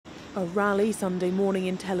A rally Sunday morning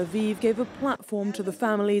in Tel Aviv gave a platform to the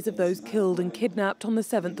families of those killed and kidnapped on the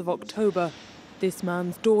 7th of October. This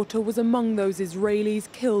man's daughter was among those Israelis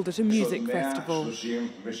killed at a music festival.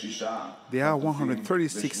 There are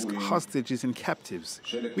 136 hostages and captives.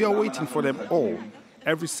 We are waiting for them all.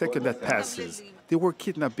 Every second that passes, they were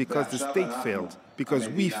kidnapped because the state failed, because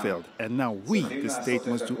we failed, and now we, the state,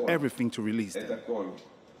 must do everything to release them.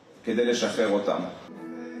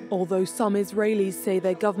 Although some Israelis say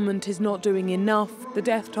their government is not doing enough, the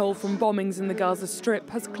death toll from bombings in the Gaza Strip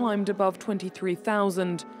has climbed above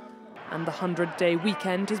 23,000. And the 100-day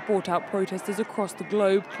weekend has brought out protesters across the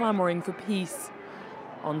globe clamoring for peace.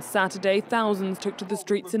 On Saturday, thousands took to the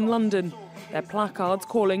streets in London, their placards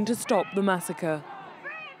calling to stop the massacre.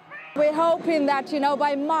 We're hoping that,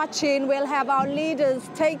 by marching, we'll have our leaders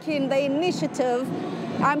taking the initiative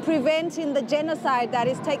and preventing the genocide that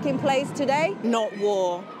is taking place today. Not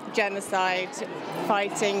war, genocide,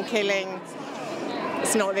 fighting, killing.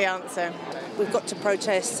 It's not the answer. We've got to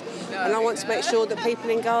protest, and I want to make sure that people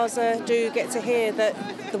in Gaza do get to hear that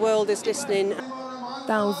the world is listening.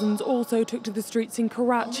 Thousands also took to the streets in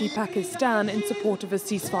Karachi, Pakistan, in support of a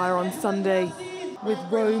ceasefire on Sunday, with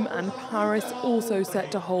Rome and Paris also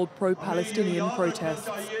set to hold pro-Palestinian protests.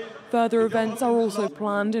 Further events are also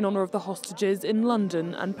planned in honour of the hostages in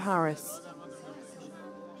London and Paris.